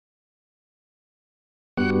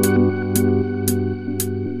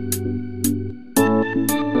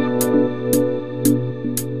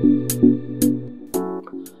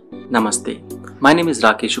Namaste. My name is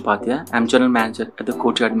Rakesh Upadhyay. I'm General Manager at the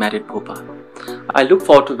Courtyard Marriott Bhopal. I look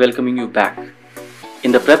forward to welcoming you back.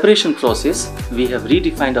 In the preparation process, we have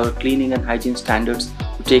redefined our cleaning and hygiene standards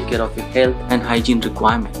to take care of your health and hygiene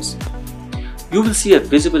requirements. You will see a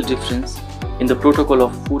visible difference in the protocol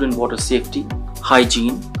of food and water safety,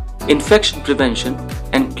 hygiene, infection prevention,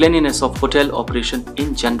 and cleanliness of hotel operation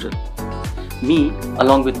in general. Me,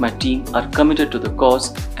 along with my team, are committed to the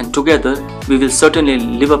cause, and together we will certainly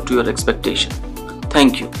live up to your expectation.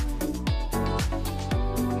 Thank you.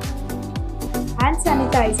 Hand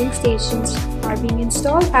sanitizing stations are being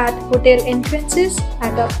installed at hotel entrances,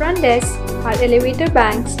 at our front desk, our elevator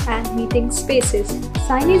banks, and meeting spaces.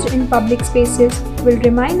 Signage in public spaces will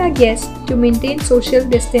remind our guests to maintain social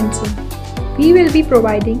distancing. We will be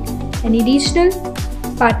providing an additional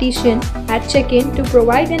partition at check-in to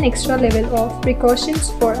provide an extra level of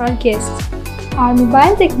precautions for our guests. Our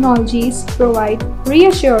mobile technologies provide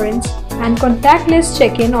reassurance and contactless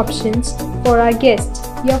check-in options for our guests.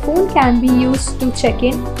 Your phone can be used to check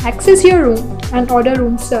in, access your room, and order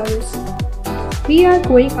room service. We are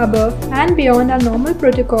going above and beyond our normal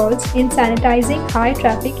protocols in sanitizing high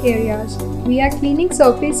traffic areas. We are cleaning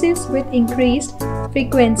surfaces with increased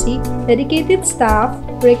frequency, dedicated staff,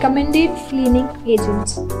 recommended cleaning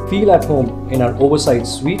agents. Feel at home in our oversized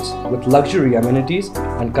suites with luxury amenities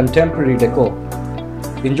and contemporary decor.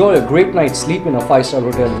 Enjoy a great night's sleep in a 5-star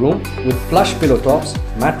hotel room with plush pillow tops,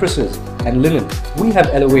 mattresses, and linen. We have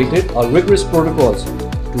elevated our rigorous protocols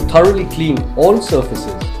to thoroughly clean all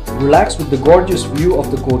surfaces. Relax with the gorgeous view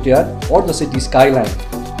of the courtyard or the city skyline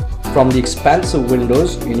from the expansive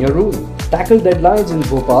windows in your room. Tackle deadlines in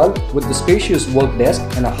Bhopal with the spacious work desk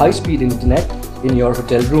and a high-speed internet in your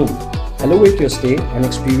hotel room. Elevate your stay and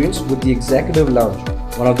experience with the Executive Lounge,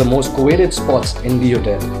 one of the most coveted spots in the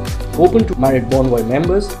hotel. Open to Marriott Bhopal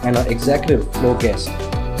members and our executive floor guests.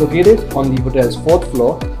 Located on the hotel's 4th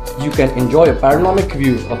floor, you can enjoy a panoramic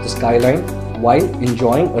view of the skyline while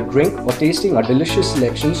enjoying a drink or tasting our delicious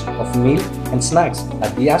selections of meal and snacks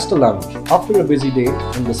at the Astor Lounge. After a busy day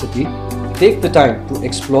in the city, take the time to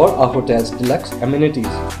explore our hotel's deluxe amenities,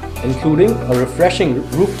 including a refreshing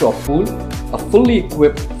rooftop pool, a fully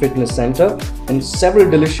equipped fitness center, and several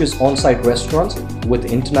delicious on-site restaurants with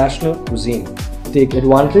international cuisine. Take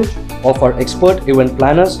advantage of our expert event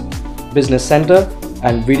planners, business center,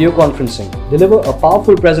 and video conferencing. Deliver a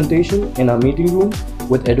powerful presentation in our meeting room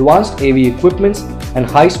with advanced AV equipments and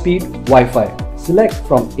high-speed Wi-Fi. Select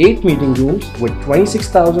from 8 meeting rooms with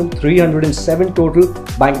 26,307 total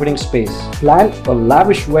banqueting space. Plan a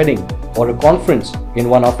lavish wedding or a conference in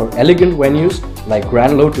one of our elegant venues like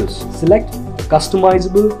Grand Lotus. Select a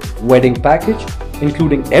customizable wedding package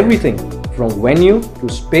including everything from venue to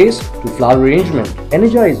space to flower arrangement.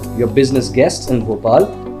 Energize your business guests in Bhopal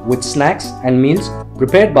with snacks and meals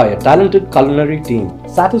prepared by a talented culinary team.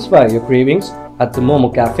 Satisfy your cravings at the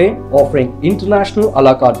Momo Cafe, offering international a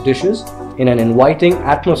la carte dishes in an inviting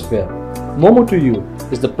atmosphere. Momo to you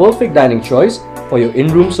is the perfect dining choice for your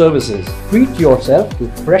in-room services. Treat yourself to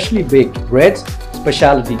freshly baked breads,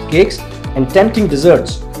 specialty cakes, and tempting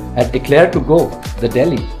desserts at Eclair to Go, the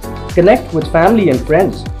deli. Connect with family and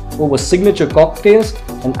friends over signature cocktails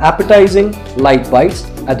and appetizing light bites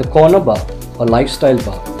at the Corner Bar, a lifestyle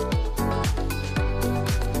bar.